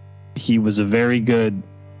 He was a very good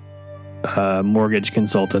mortgage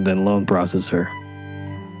consultant and loan processor.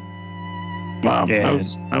 Wow, that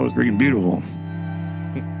was freaking beautiful.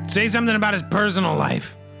 Say something about his personal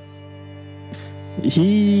life.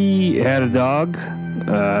 He had a dog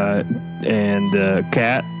and a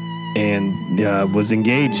cat, and was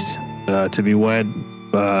engaged to be wed,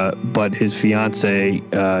 but his fiance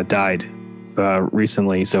died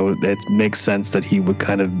recently, so it makes sense that he would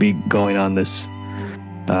kind of be going on this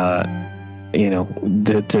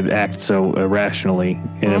to act so irrationally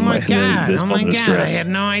in oh my god! stress. I had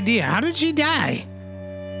no idea. How did she die?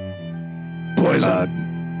 Poison.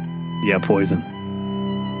 Poison.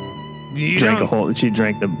 She drank the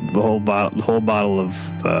whole bottle of,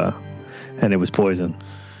 and it was poison.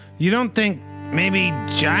 You don't think maybe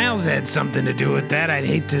Giles had something to do with that? I'd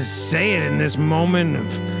hate to say it in this moment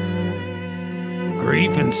of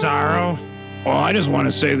grief and sorrow. Well, I just want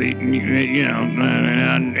to say that,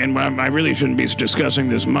 and I really shouldn't be discussing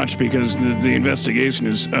this much because the investigation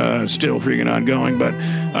is still freaking ongoing. But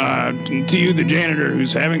to you, the janitor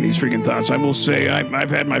who's having these freaking thoughts, I will say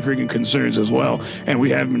I've had my freaking concerns as well, and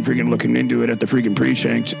we have been freaking looking into it at the freaking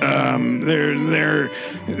precinct. There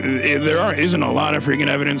isn't a lot of freaking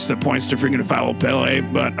evidence that points to freaking foul play,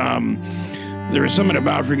 but there is something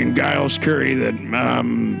about freaking Giles Curry that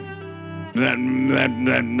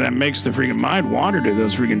makes the freaking mind wander to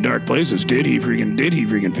those freaking dark places. Did he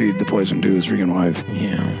freaking feed the poison to his freaking wife?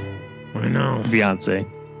 Yeah. I know. Fiance.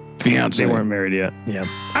 They weren't married yet. Yeah.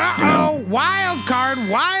 Uh-oh, wild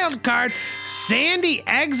card. Sandy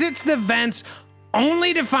exits the vents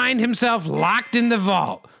only to find himself locked in the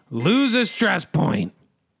vault. Lose a stress point.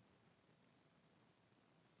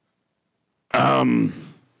 Yeah.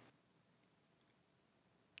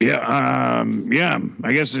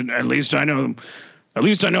 I guess at least I know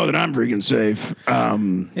that I'm freaking safe.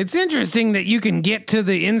 It's interesting that you can get to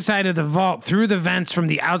the inside of the vault through the vents from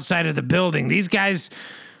the outside of the building. These guys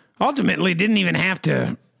ultimately didn't even have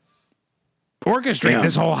to orchestrate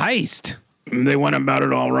this whole heist. They went about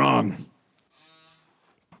it all wrong.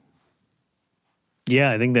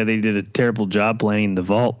 Yeah, I think that they did a terrible job planning the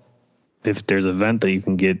vault. If there's a vent that you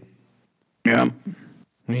can get. Yeah,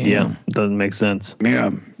 doesn't make sense.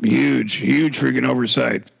 Yeah, huge freaking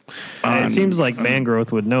oversight. It seems like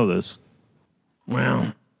Mangrowth would know this.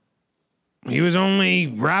 Well, he was only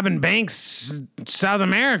robbing banks South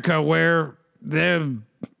America where the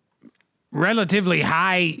relatively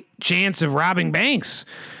high chance of robbing banks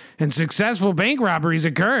and successful bank robberies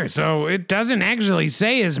occur. So it doesn't actually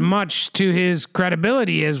say as much to his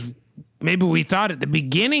credibility as maybe we thought at the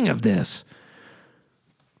beginning of this.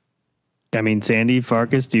 I mean, Sandy,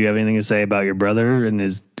 Farkas, do you have anything to say about your brother and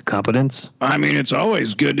his competence? I mean, it's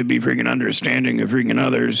always good to be freaking understanding of freaking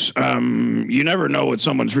others. You never know what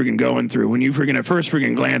someone's freaking going through. When you freaking at first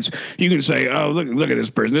freaking glance, you can say, "Oh, look at this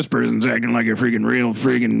person. This person's acting like a freaking real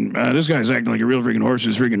freaking. This guy's acting like a real freaking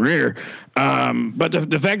horse's freaking rear." But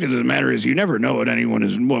the fact of the matter is, you never know what anyone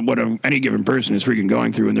is, any given person is freaking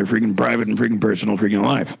going through in their freaking private and freaking personal freaking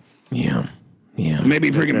life. Yeah. Yeah.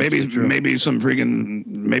 Maybe some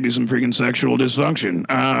freaking sexual dysfunction.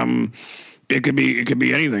 It could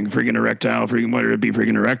be anything, freaking erectile, freaking whether it be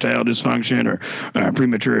freaking erectile dysfunction or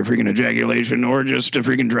premature freaking ejaculation or just a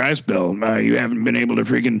freaking dry spell. You haven't been able to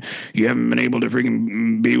freaking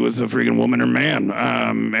be with a freaking woman or man,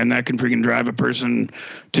 and that can freaking drive a person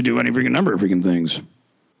to do any freaking number of freaking things.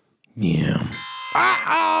 Yeah.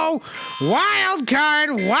 Uh-oh! Wild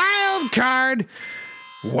card!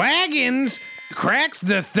 Wagons cracks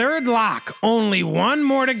the third lock. Only one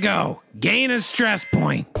more to go. Gain a stress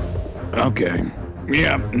point. Okay.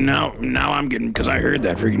 Yeah, now I'm getting, because I heard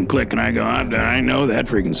that freaking click and I go, I know that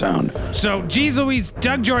freaking sound. So, geez Louise,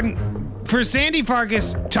 Doug Jordan, for Sandy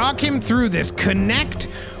Farkas, talk him through this. Connect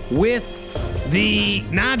with the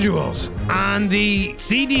nodules on the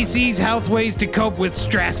CDC's Health Ways to Cope with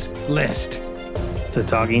Stress list.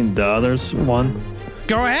 The others one?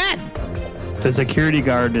 Go ahead. The security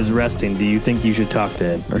guard is resting. Do you think you should talk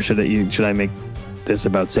to him? Or should I make this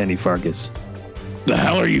about Sandy Farkas? The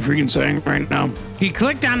hell are you freaking saying right now? He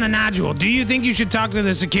clicked on the nodule. Do you think you should talk to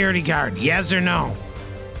the security guard? Yes or no?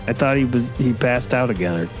 I thought he passed out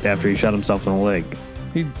again after he shot himself in the leg.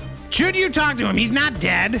 Should you talk to him? He's not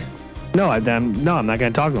dead. No, I'm not going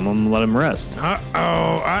to talk to him. I'm going to let him rest.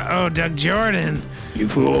 Uh-oh, Doug Jordan. You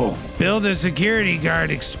fool. Bill the security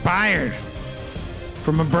guard expired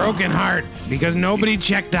from a broken heart because nobody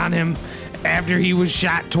checked on him after he was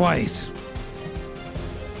shot twice.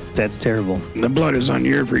 That's terrible. The blood is on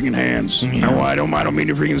your freaking hands. Yeah. No, I don't mean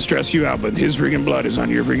to freaking stress you out, but his freaking blood is on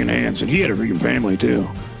your freaking hands, and he had a freaking family too.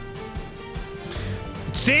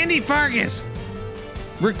 Sandy Farkas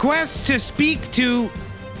requests to speak to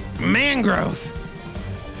Mangrowth.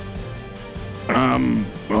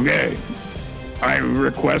 Okay. I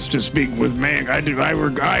request to speak with Man. I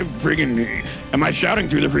freaking. Am I shouting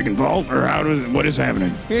through the freaking vault, or what is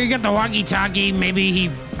happening? You got the walkie-talkie. Maybe he.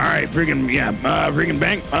 All right, freaking yeah, freaking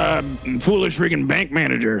bank, foolish freaking bank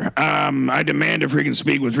manager. I demand to freaking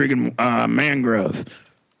speak with freaking Mangrowth.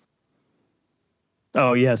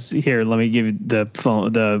 Oh yes, here. Let me give you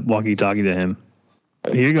the walkie-talkie to him.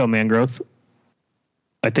 Here you go, Mangrowth.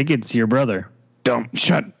 I think it's your brother. Don't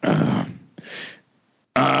shut.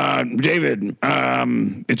 David,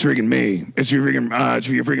 it's freaking me. It's your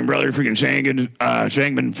freaking brother, freaking Shangman,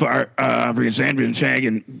 freaking Sandman,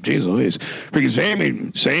 Shangan. Jeez Louise,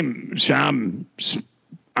 freaking Sham. It's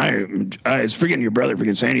freaking your brother,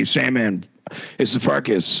 freaking Sandy Sandman. It's the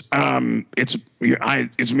Farkas. It's me,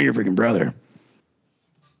 your freaking brother.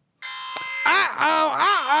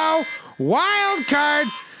 Uh-oh. Wild card.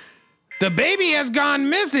 The baby has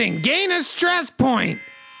gone missing. Gain a stress point.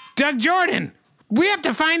 Doug Jordan, we have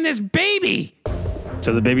to find this baby.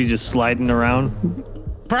 So the baby's just sliding around?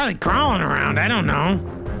 Probably crawling around. I don't know.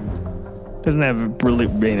 Doesn't that really,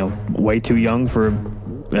 way too young for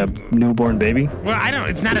a newborn baby? Well,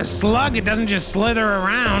 it's not a slug. It doesn't just slither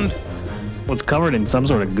around. Well, it's covered in some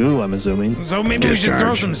sort of goo, I'm assuming. So maybe we should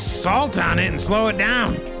throw some salt on it and slow it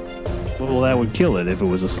down. Well, that would kill it if it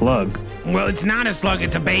was a slug. Well, it's not a slug,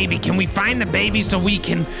 it's a baby. Can we find the baby so we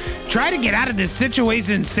can try to get out of this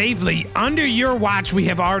situation safely? Under your watch, we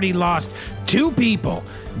have already lost 2 people,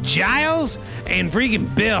 Giles and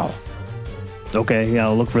freaking Bill. Okay, yeah,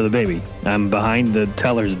 I'll look for the baby. I'm behind the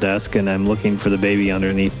teller's desk, and I'm looking for the baby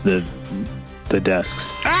underneath the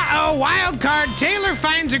desks. Uh-oh, wild card. Taylor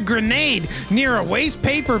finds a grenade near a waste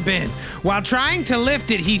paper bin. While trying to lift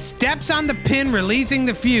it, he steps on the pin, releasing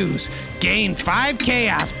the fuse. Gain 5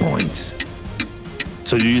 chaos points.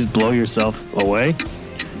 So you just blow yourself away?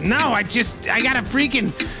 No, I got a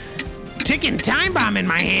freaking ticking time bomb in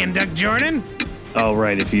my hand, Doug Jordan. Oh,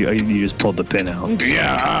 right, if you just pulled the pin out.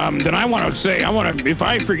 Yeah, then I want to say, if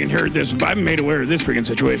I freaking heard this, if I'm made aware of this freaking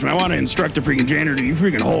situation, I want to instruct the freaking janitor, you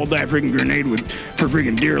freaking hold that freaking grenade for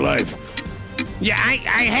freaking dear life. Yeah, I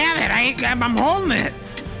have it. I'm holding it.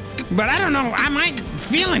 But I don't know, I'm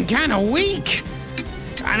feeling kind of weak.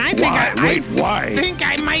 And I think why? Think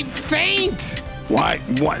I might faint. Why?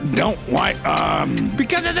 What? Don't. Why?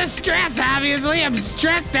 Because of the stress, obviously. I'm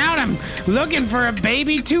stressed out. I'm looking for a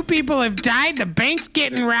baby. 2 people have died. The bank's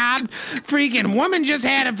getting robbed. Freaking woman just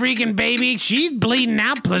had a freaking baby. She's bleeding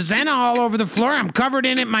out. Placenta all over the floor. I'm covered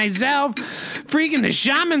in it myself. Freaking the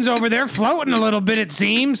shaman's over there floating a little bit, it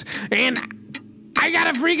seems. And I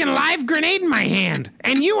got a freaking live grenade in my hand.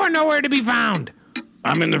 And you are nowhere to be found.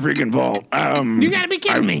 I'm in the freaking vault. You gotta be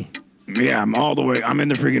kidding me. Yeah, I'm in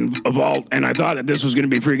the freaking vault, and I thought that this was going to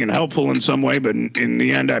be freaking helpful in some way, but in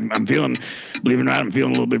the end, I'm feeling, believe it or not, I'm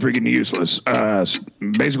feeling a little bit freaking useless.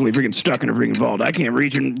 Basically freaking stuck in a freaking vault. I can't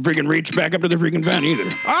reach back up to the freaking vent either.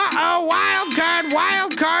 Uh-oh,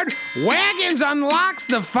 wild card. Wagons unlocks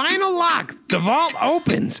the final lock. The vault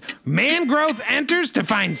opens. Mangrowth enters to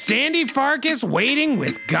find Sandy Farkas waiting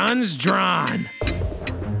with guns drawn.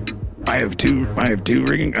 I have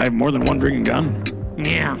more than one freaking gun.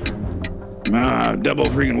 Yeah. Double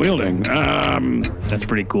freaking wielding. That's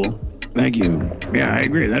pretty cool. Thank you. Yeah, I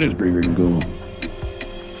agree. That is pretty freaking cool.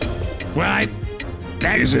 Well,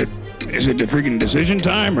 Is it the freaking decision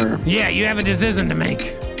time, or? Yeah, you have a decision to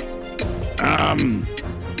make.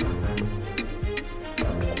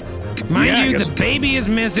 Mind you, the baby is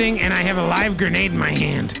missing, and I have a live grenade in my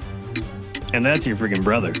hand. And that's your freaking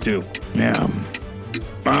brother, too. Yeah.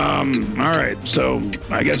 All right, so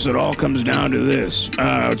I guess it all comes down to this.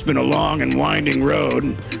 It's been a long and winding road,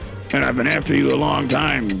 and I've been after you a long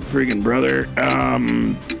time, freaking brother.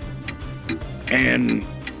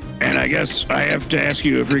 And I guess I have to ask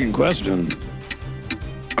you a freaking question.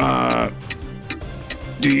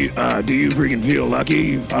 Do you freaking feel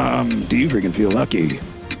lucky? Do you freaking feel lucky?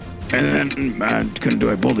 And then, do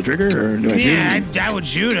I pull the trigger, or do I shoot him? Yeah, I would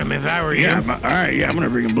shoot him if I were you. Yeah, all right, yeah, I'm gonna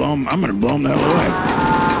freaking blow him. I'm gonna blow him the hell away.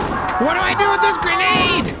 What do I do with this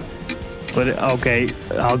grenade? But, okay,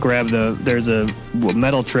 I'll grab there's a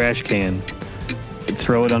metal trash can.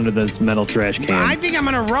 Throw it under this metal trash can. I think I'm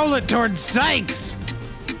gonna roll it towards Sykes.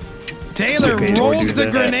 Taylor Okay, rolls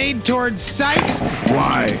the grenade towards Sykes.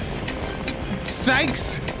 Why?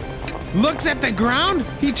 Sykes looks at the ground.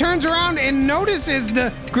 He turns around and notices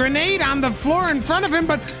the grenade on the floor in front of him,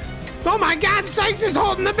 but oh my God, Sykes is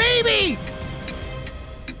holding the baby!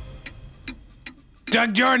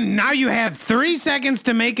 Doug Jordan, now you have 3 seconds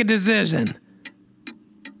to make a decision.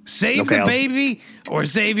 Save the baby or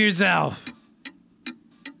save yourself.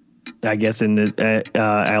 I guess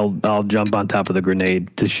I'll jump on top of the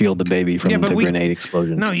grenade to shield the baby from the grenade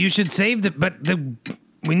explosion. No, you should save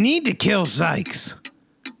we need to kill Sykes.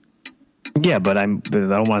 Yeah, but I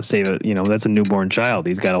don't want to save it. You know, that's a newborn child.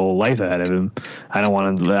 He's got a whole life ahead of him. I don't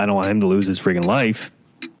want him to lose his freaking life.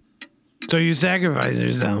 So you sacrifice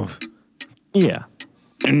yourself. Yeah.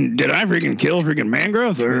 And did I freaking kill freaking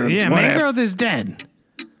Mangrowth, or? Yeah, Mangrowth is dead.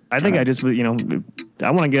 I think I just, I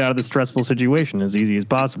want to get out of this stressful situation as easy as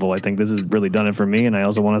possible. I think this has really done it for me, and I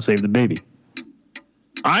also want to save the baby.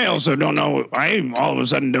 I also don't know. I all of a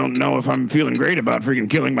sudden don't know if I'm feeling great about freaking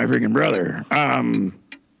killing my freaking brother.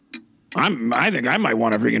 I think I might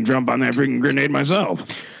want to freaking jump on that freaking grenade myself.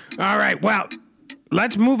 All right, well,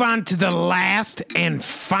 let's move on to the last and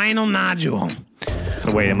final nodule.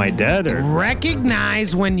 So wait, am I dead, or?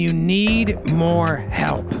 Recognize when you need more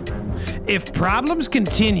help. If problems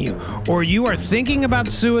continue or you are thinking about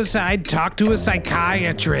suicide, talk to a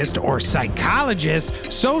psychiatrist or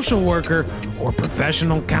psychologist, social worker, or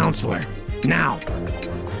professional counselor. Now,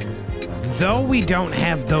 though we don't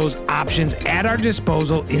have those options at our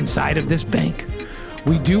disposal inside of this bank,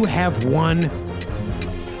 we do have one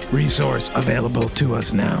resource available to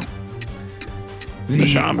us now. The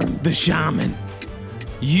shaman. The shaman.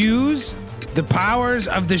 Use the powers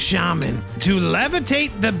of the shaman to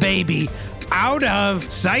levitate the baby out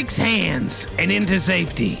of Sykes' hands and into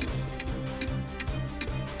safety.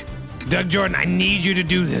 Doug Jordan, I need you to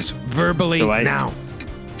do this verbally now.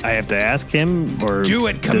 I have to ask him or do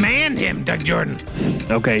it. Command him, Doug Jordan.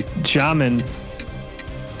 Okay, shaman.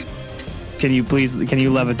 Can you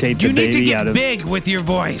levitate the baby out of... You need to get big with your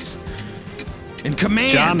voice. And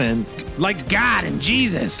command. Shaman. Like God and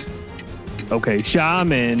Jesus. Okay,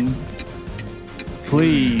 shaman.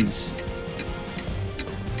 Please.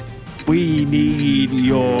 We need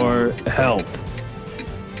your help.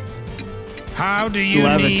 How do you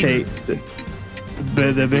levitate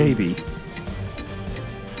the baby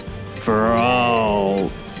for all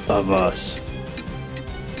of us?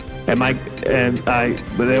 I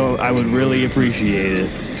would really appreciate it.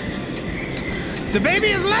 The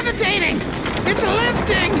baby is levitating. It's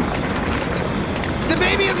lifting. The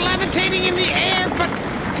baby is levitating in the air, but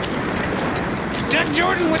Doug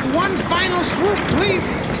Jordan, with one final swoop, please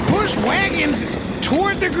push Wagons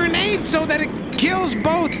toward the grenade so that it kills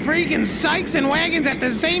both freaking Sykes and Wagons at the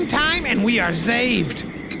same time, and we are saved.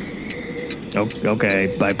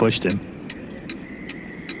 Okay, I pushed him.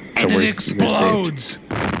 And so it explodes.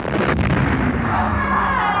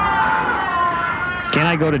 Can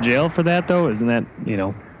I go to jail for that, though? Isn't that,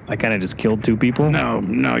 I kind of just killed 2 people?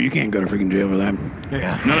 No, you can't go to freaking jail for that.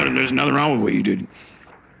 Yeah. There's nothing wrong with what you did.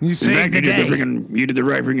 You saved the day. You did the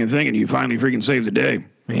right freaking thing, and you finally freaking saved the day.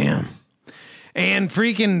 Yeah. And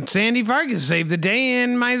freaking Sandy Farkas saved the day,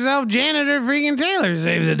 and myself, janitor freaking Taylor,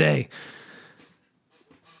 saved the day.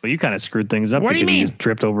 Well, you kind of screwed things up because you just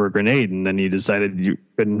tripped over a grenade, and then you decided you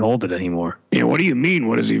couldn't hold it anymore. Yeah, what do you mean?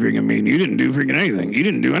 What does he freaking mean? You didn't do freaking anything. You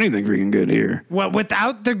didn't do anything freaking good here. Well,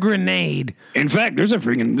 without the grenade. In fact, there's a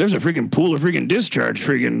freaking pool of freaking discharge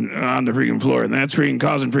freaking on the freaking floor, and that's freaking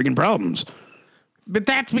causing freaking problems. But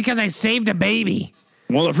that's because I saved a baby.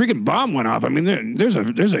 Well, a freaking bomb went off. I mean, there's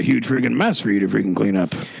a huge freaking mess for you to freaking clean up.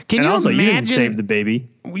 Can you imagine? You didn't save the baby.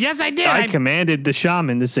 Yes, I did. I commanded the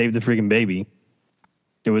shaman to save the freaking baby.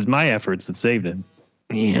 It was my efforts that saved him.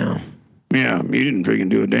 Yeah. Yeah, you didn't freaking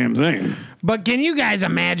do a damn thing. But can you guys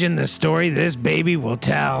imagine the story this baby will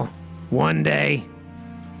tell one day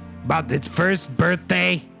about its first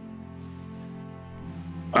birthday?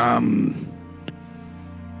 No,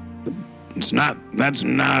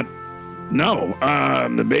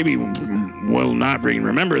 the baby will not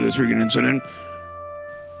remember this freaking incident,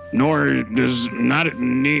 nor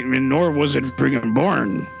was it freaking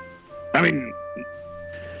born. I mean,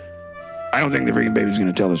 I don't think the freaking baby's going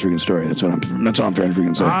to tell this freaking story. That's all I'm trying to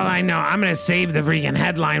freaking say. All I know, I'm going to save the freaking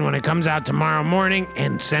headline when it comes out tomorrow morning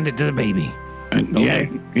and send it to the baby. Yeah,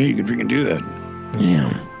 you can freaking do that.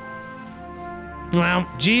 Yeah. Well,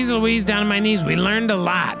 geez Louise, down on my knees, we learned a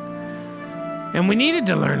lot. And we needed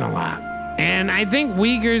to learn a lot. And I think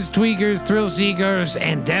Uyghurs, Tweakers, Thrill Seekers,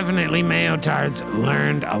 and definitely Mayotards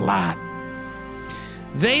learned a lot.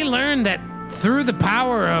 They learned that through the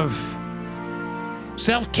power of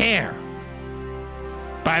self-care,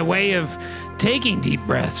 by way of taking deep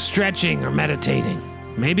breaths, stretching or meditating,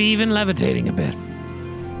 maybe even levitating a bit,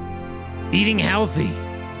 eating healthy,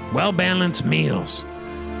 well-balanced meals,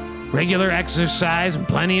 regular exercise and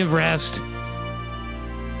plenty of rest,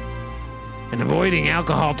 and avoiding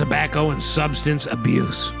alcohol, tobacco, and substance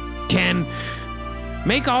abuse can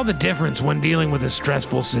make all the difference when dealing with a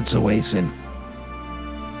stressful situation.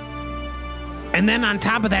 And then on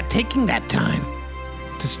top of that, taking that time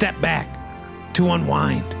to step back, to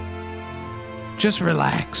unwind. Just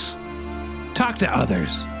relax. Talk to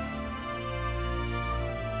others.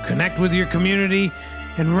 Connect with your community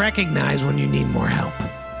and recognize when you need more help.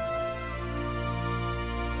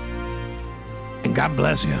 And God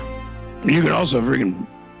bless you. You can also freaking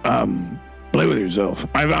play with yourself.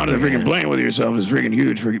 I found that freaking playing with yourself is freaking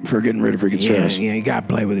huge for getting rid of freaking stress. Yeah, you gotta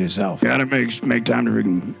play with yourself. You gotta make time to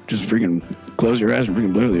freaking just freaking close your eyes and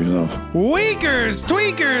freaking play with yourself. Weakers,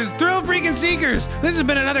 tweakers, thrill freaking seekers. This has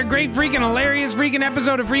been another great freaking hilarious freaking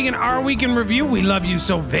episode of freaking Our Week in Review. We love you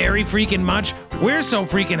so very freaking much. We're so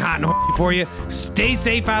freaking hot and horny for you. Stay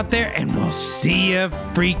safe out there, and we'll see you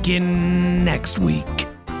freaking next week.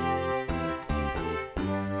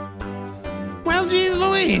 Well, geez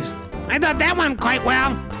Louise. I thought that went quite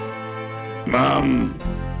well.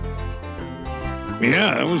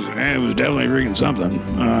 Yeah, it was definitely freaking something.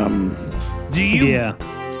 Do you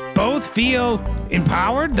both feel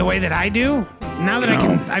empowered the way that I do? Now that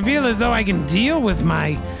I feel as though I can deal with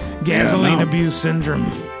my gasoline abuse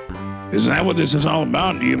syndrome. Is that what this is all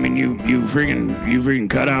about? You mean you freaking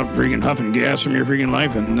cut out freaking huffing gas from your freaking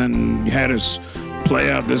life, and then you had us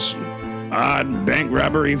play out this odd bank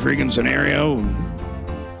robbery freaking scenario?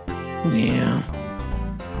 Yeah.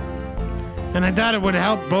 And I thought it would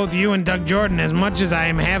help both you and Doug Jordan. As much as I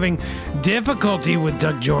am having difficulty with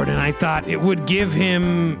Doug Jordan, I thought it would give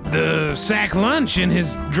him the sack lunch in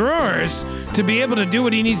his drawers to be able to do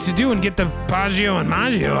what he needs to do and get the Paggio and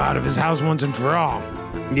Maggio out of his house once and for all.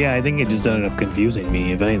 Yeah, I think it just ended up confusing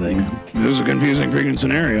me, if anything. This is a confusing freaking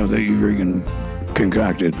scenario that you freaking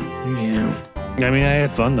concocted. Yeah. I mean, I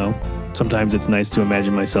had fun, though. Sometimes it's nice to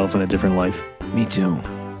imagine myself in a different life. Me too.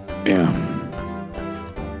 Yeah.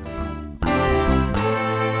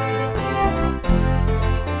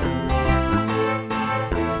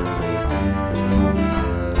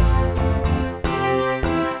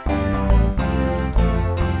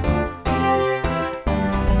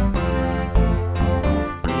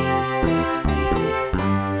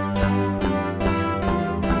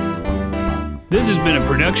 This has been a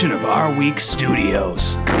production of Our Week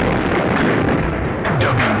Studios.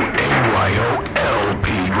 WAYOLP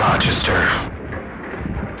Rochester.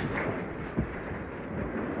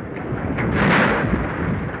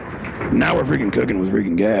 Now we're freaking cooking with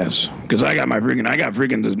freaking gas. Because I'm freaking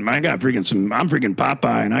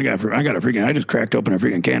Popeye, and I just cracked open a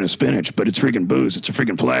freaking can of spinach, but it's freaking booze. It's a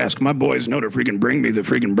freaking flask. My boys know to freaking bring me the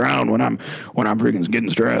freaking brown when I'm freaking getting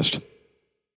stressed.